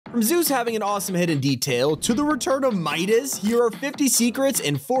From Zeus having an awesome hidden detail to the return of Midas, here are 50 secrets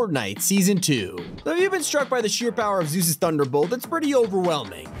in Fortnite Season 2. So if you've been struck by the sheer power of Zeus's Thunderbolt, it's pretty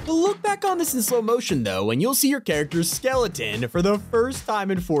overwhelming. But look back on this in slow motion though, and you'll see your character's skeleton for the first time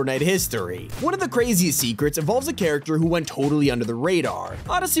in Fortnite history. One of the craziest secrets involves a character who went totally under the radar.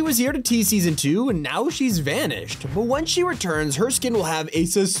 Odyssey was here to tease Season 2, and now she's vanished. But when she returns, her skin will have a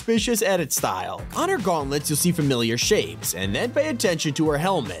suspicious edit style. On her gauntlets, you'll see familiar shapes, and then pay attention to her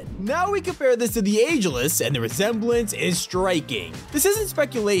helmet. Now we compare this to the Ageless, and the resemblance is striking. This isn't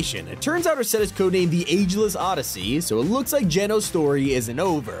speculation. It turns out her set is codenamed the Ageless Odyssey, so it looks like Geno's story isn't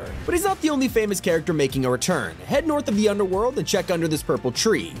over. But he's not the only famous character making a return. Head north of the underworld and check under this purple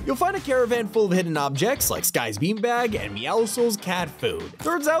tree. You'll find a caravan full of hidden objects like Sky's beanbag and Meowscles' cat food.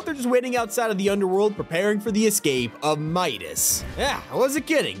 Turns out they're just waiting outside of the underworld preparing for the escape of Midas. Yeah, I wasn't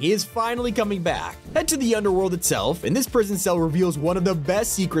kidding. He is finally coming back. Head to the underworld itself, and this prison cell reveals one of the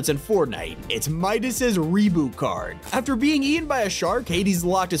best secrets in Fortnite. It's Midas's reboot card. After being eaten by a shark, Hades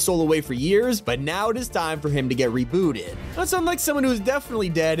locked his soul away for years, but now it is time for him to get rebooted. That's unlike someone who is definitely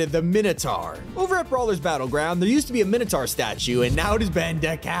dead, the Minotaur. Over at Brawler's Battleground, there used to be a Minotaur statue, and now it has been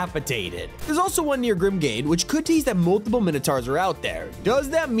decapitated. There's also one near Grimgate, which could tease that multiple Minotaurs are out there. Does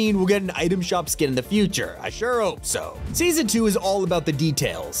that mean we'll get an item shop skin in the future? I sure hope so. Season 2 is all about the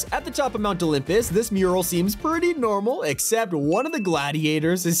details. At the top of Mount Olympus, this mural seems pretty normal, except one of the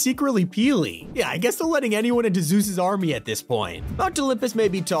gladiators is secretly peely. Yeah, I guess they're letting anyone into Zeus's army at this point. Mount Olympus may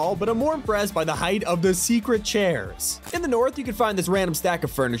be tall, but I'm more impressed by the height of the secret chairs. In the north, you can find this random stack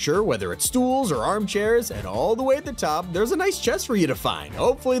of furniture, whether it's stools or armchairs, and all the way at the top, there's a nice chest for you to find.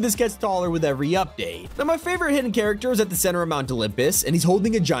 Hopefully this gets taller with every update. Now my favorite hidden character is at the center of Mount Olympus, and he's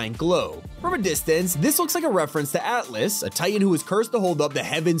holding a giant globe. From a distance, this looks like a reference to Atlas, a titan who was cursed to hold up the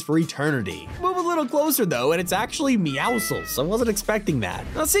heavens for eternity. Move a little closer though, and it's actually Meowscles. I wasn't expecting that.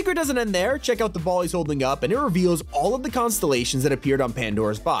 Now, the secret doesn't end there. Check out the ball he's holding up, and it reveals all of the constellations that appeared on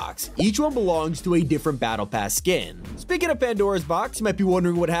Pandora's box. Each one belongs to a different Battle Pass skin. Speaking of Pandora's box, you might be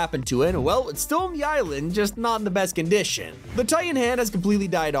wondering what happened to it. Well, it's still on the island, just not in the best condition. The Titan hand has completely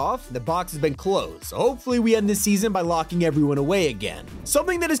died off. The box has been closed. So hopefully we end this season by locking everyone away again.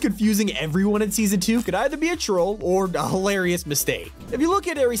 Something that is confusing everyone in Season 2 could either be a troll or a hilarious mistake. If you look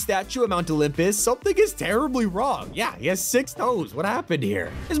at Ares' statue at Mount Olympus, something is terribly wrong. Yeah, he has 6 toes. What happened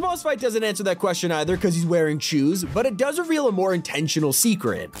here? His boss fight doesn't answer that question either because he's wearing shoes, but it does reveal a more intentional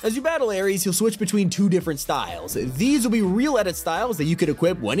secret. As you battle Ares, he'll switch between 2 different styles. These will be real edit styles that you can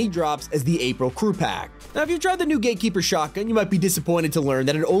equip when he drops as the April crew pack. Now, if you've tried the new Gatekeeper shotgun, you might be disappointed to learn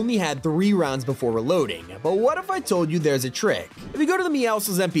that it only had 3 rounds before reloading. But what if I told you there's a trick? If you go to the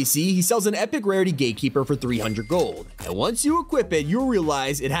Meowscles NPC, he sells an epic rarity Gatekeeper for 300 gold. And once you equip it, you'll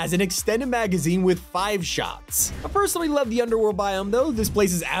realize it has an extended magazine with 5 shots. I personally love the underworld biome though. This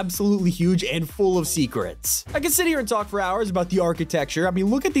place is absolutely huge and full of secrets. I could sit here and talk for hours about the architecture. I mean,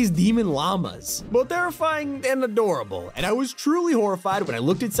 look at these demon llamas. Both terrifying and adorable. And I was truly horrified when I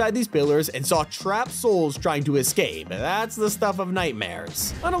looked inside these pillars and saw trapped souls trying to escape. That's the stuff of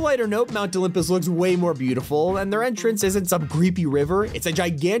nightmares. On a lighter note, Mount Olympus looks way more beautiful, and their entrance isn't some creepy river. It's a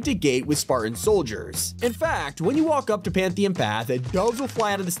gigantic gate with Spartan soldiers. In fact, when you walk up to Pantheon Path, doves will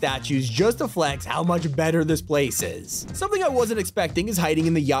fly out of the statues just to flex how much better this place is. Something I wasn't expecting is hiding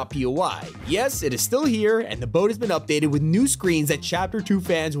in the yacht POI. Yes, it is still here, and the boat has been updated with new screens that Chapter 2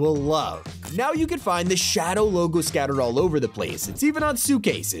 fans will love. Now you can find the Shadow logo scattered all over the place. It's even on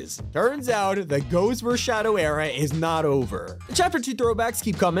suitcases. Turns out the Ghost vs Shadow era is not over. The Chapter 2 throwbacks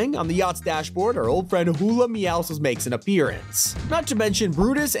keep coming. On the yacht's dashboard, our old friend Hula Meowscles makes an appearance. Not to mention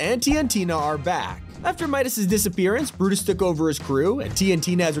Brutus and Tiantina are back. After Midas's disappearance, Brutus took over his crew, and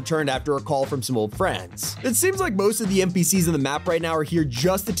Tiantina has returned after a call from some old friends. It seems like most of the NPCs on the map right now are here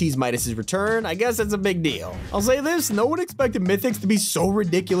just to tease Midas's return. I guess that's a big deal. I'll say this, no one expected Mythics to be so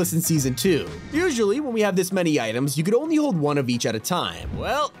ridiculous in Season 2. Usually, when we have this many items, you could only hold one of each at a time.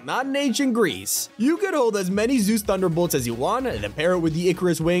 Well, not in ancient Greece. You could hold as many Zeus Thunderbolts as you want, and then pair it with the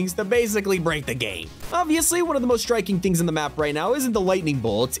Icarus wings to basically break the game. Obviously, one of the most striking things on the map right now isn't the lightning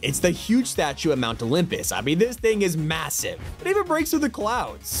bolts, it's the huge statue at Mount Olympus. I mean, this thing is massive. It even breaks through the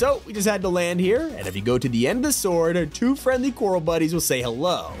clouds. So we just had to land here, and if you go to the end of the sword, 2 friendly coral buddies will say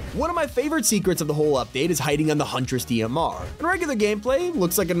hello. One of my favorite secrets of the whole update is hiding on the Huntress DMR. In regular gameplay, it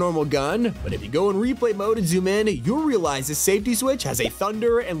looks like a normal gun, but if you go in replay mode and zoom in, you'll realize the safety switch has a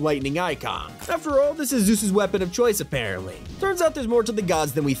thunder and lightning icon. After all, this is Zeus's weapon of choice apparently. Turns out there's more to the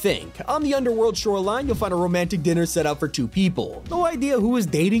gods than we think. On the underworld shoreline, you'll find a romantic dinner set up for 2 people. No idea who is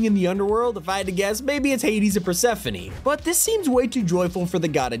dating in the underworld. If I had to guess, maybe it's Hades and Persephone, but this seems way too joyful for the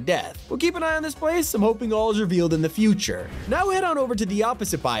god of death. We'll keep an eye on this place. I'm hoping all is revealed in the future. Now head on over to the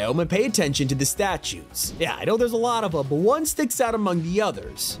opposite biome biome and pay attention to the statues. Yeah, I know there's a lot of them, but one sticks out among the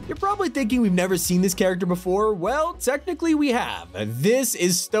others. You're probably thinking we've never seen this character before. Well, technically we have. This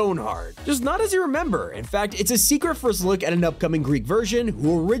is Stoneheart. Just not as you remember. In fact, it's a secret first look at an upcoming Greek version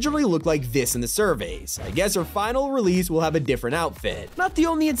who originally looked like this in the surveys. I guess her final release will have a different outfit. Not the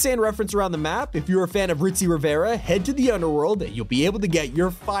only insane reference around the map. If you're a fan of Ritzy Rivera, head to the underworld and you'll be able to get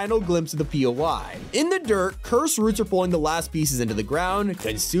your final glimpse of the POI. In the dirt, cursed roots are pulling the last pieces into the ground,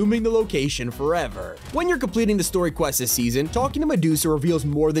 consuming the location forever. When you're completing the story quest this season, talking to Medusa reveals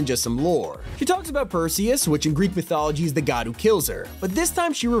more than just some lore. She talks about Perseus, which in Greek mythology is the god who kills her, but this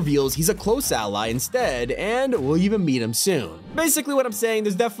time she reveals he's a close ally instead, and we'll even meet him soon. Basically what I'm saying,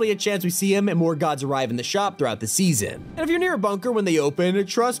 there's definitely a chance we see him and more gods arrive in the shop throughout the season. And if you're near a bunker when they open,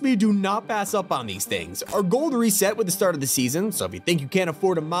 trust me, do not pass up on these things. Our gold reset with the start of the season, so if you think you can't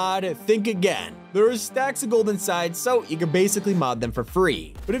afford a mod, think again. There are stacks of gold inside, so you can basically mod them for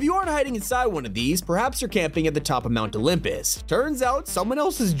free. But if you aren't hiding inside one of these, perhaps you're camping at the top of Mount Olympus. Turns out someone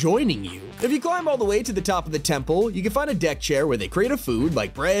else is joining you. If you climb all the way to the top of the temple, you can find a deck chair where they create a food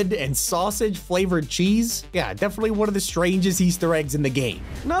like bread and sausage flavored cheese. Yeah, definitely one of the strangest Easter eggs in the game.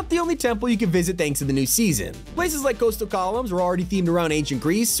 Not the only temple you can visit thanks to the new season. Places like coastal columns were already themed around ancient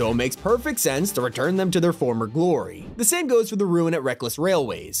Greece, so it makes perfect sense to return them to their former glory. The same goes for the ruin at Reckless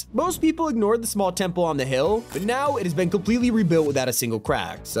Railways. Most people ignored the small temple on the hill, but now it has been completely rebuilt without a single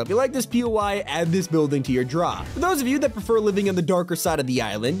crack. So if you like this POI, add this building to your drop. For those of you that prefer living on the darker side of the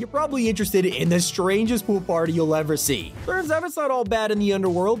island, you're probably interested in the strangest pool party you'll ever see. Turns out it's not all bad in the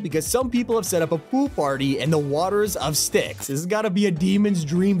underworld because some people have set up a pool party in the waters of Styx. This has got to be a demon's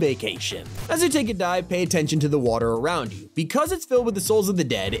dream vacation. As you take a dive, pay attention to the water around you. Because it's filled with the souls of the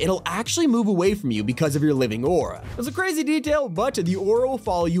dead, it'll actually move away from you because of your living aura. It's a crazy detail, but the aura will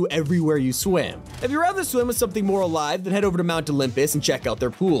follow you everywhere you swim. If you'd rather swim with something more alive, then head over to Mount Olympus and check out their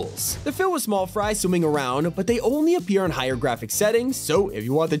pools. They're filled with small fry swimming around, but they only appear in higher graphic settings, so if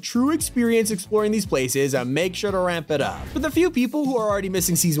you want the true experience exploring these places, make sure to ramp it up. For the few people who are already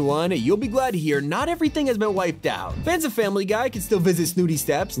missing Season 1, you'll be glad to hear not everything has been wiped out. Fans of Family Guy can still visit Snooty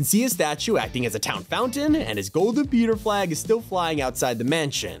Steps and see his statue acting as a town fountain, and his golden Peter flag is still flying outside the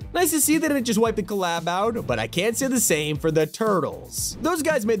mansion. Nice to see that it just wiped the collab out, but I can't say the same for the turtles. Those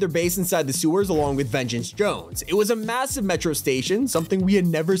guys made their base inside the sewers along with Vengeance Jones. It was a massive metro station, something we had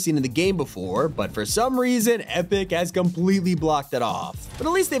never seen in the game before, but for some reason, Epic has completely blocked it off. But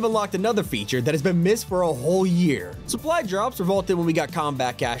at least they've unlocked another feature that has been missed for a whole year. Supply drops were vaulted when we got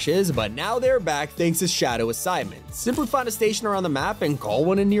combat caches, but now they're back thanks to shadow assignments. Simply find a station around the map and call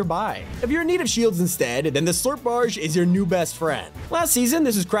one in nearby. If you're in need of shields instead, then the Slurp Barge is your new best friend. Last season,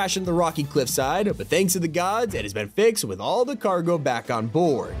 this was crashing the rocky cliffside, but thanks to the gods, it has been fixed with all the cargo back on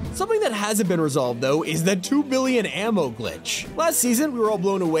board. Something that hasn't been resolved though is the 2 billion ammo glitch. Last season, we were all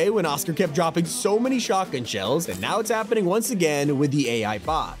blown away when Oscar kept dropping so many shotgun shells, and now it's happening once again with the AI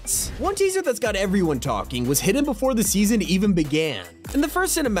bots. One teaser that's got everyone talking was hidden before the season even began. In the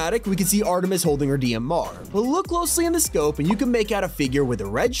first cinematic, we can see Artemis holding her DMR, but look closely in the scope and you can make out a figure with a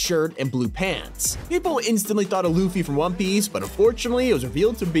red shirt and blue pants. People instantly thought of Luffy from One Piece, but unfortunately it was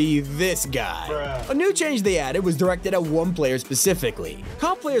revealed to be this guy. Bruh. A new change they added was directed at one player specifically.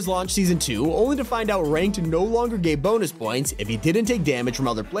 Comp players launched Season 2 only to find out ranked no longer gave bonus points if you didn't take damage from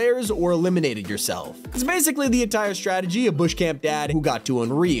other players or eliminated yourself. It's basically the entire strategy of Bushcamp Dad who got to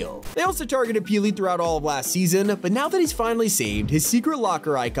Unreal. They also targeted Peely throughout all of last season, but now that he's finally saved, his secret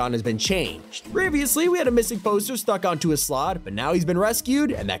locker icon has been changed. Previously, we had a missing poster stuck onto a slot, but now he's been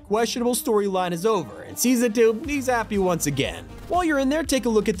rescued and that questionable storyline is over. In Season 2, he's happy once again. While you're in there, take a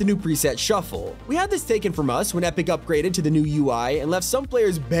look at the new preset Shuffle. We had this taken from us when Epic upgraded to the new UI and left some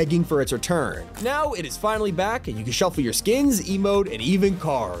players begging for its return. Now it is finally back and you can shuffle your skins, emote, and even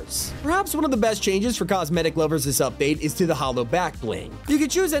cars. Perhaps one of the best changes for cosmetic lovers this update is to the hollow back bling. You can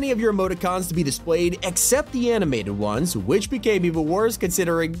choose any of your emoticons to be displayed except the animated ones, which became even worse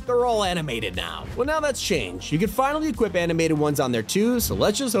considering they're all animated now. Well, now that's changed. You can finally equip animated ones on there too, so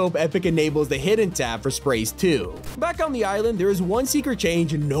let's just hope Epic enables the hidden tab for sprays too. Back on the island, there is one secret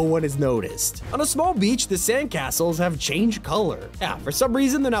change no one has noticed. On a small beach, the sandcastles have changed color. Yeah, for some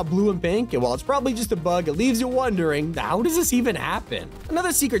reason they're now blue and pink, and while it's probably just a bug, it leaves you wondering, how does this even happen?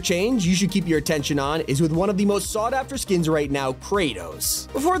 Another secret change you should keep your attention on is with one of the most sought after skins right now,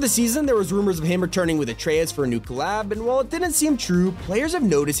 Kratos. Before the season, there was rumors of him returning with Atreus for a new collab, and while it didn't seem true, players have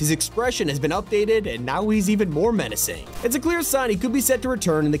noticed his expression has been updated, and now he's even more menacing. It's a clear sign he could be set to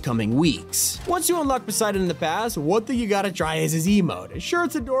return in the coming weeks. Once you unlock Poseidon in the pass, one thing you gotta try is his emote. Sure,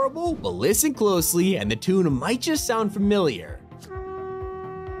 it's adorable, but listen closely and the tune might just sound familiar.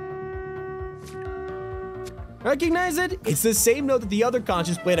 Recognize it? It's the same note that the other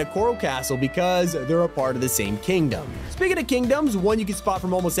conches played at Coral Castle because they're a part of the same kingdom. Speaking of kingdoms, one you can spot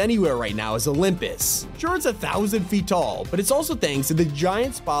from almost anywhere right now is Olympus. Sure, it's 1,000 feet tall, but it's also thanks to the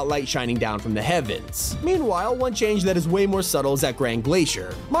giant spotlight shining down from the heavens. Meanwhile, one change that is way more subtle is at Grand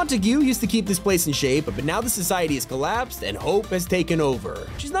Glacier. Montague used to keep this place in shape, but now the society has collapsed and Hope has taken over.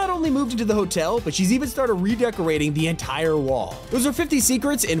 She's not only moved into the hotel, but she's even started redecorating the entire wall. Those are 50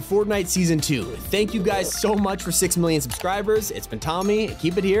 secrets in Fortnite Season 2. Thank you guys so much for 6 million subscribers. It's been Tommy, and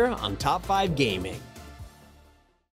keep it here on Top 5 Gaming.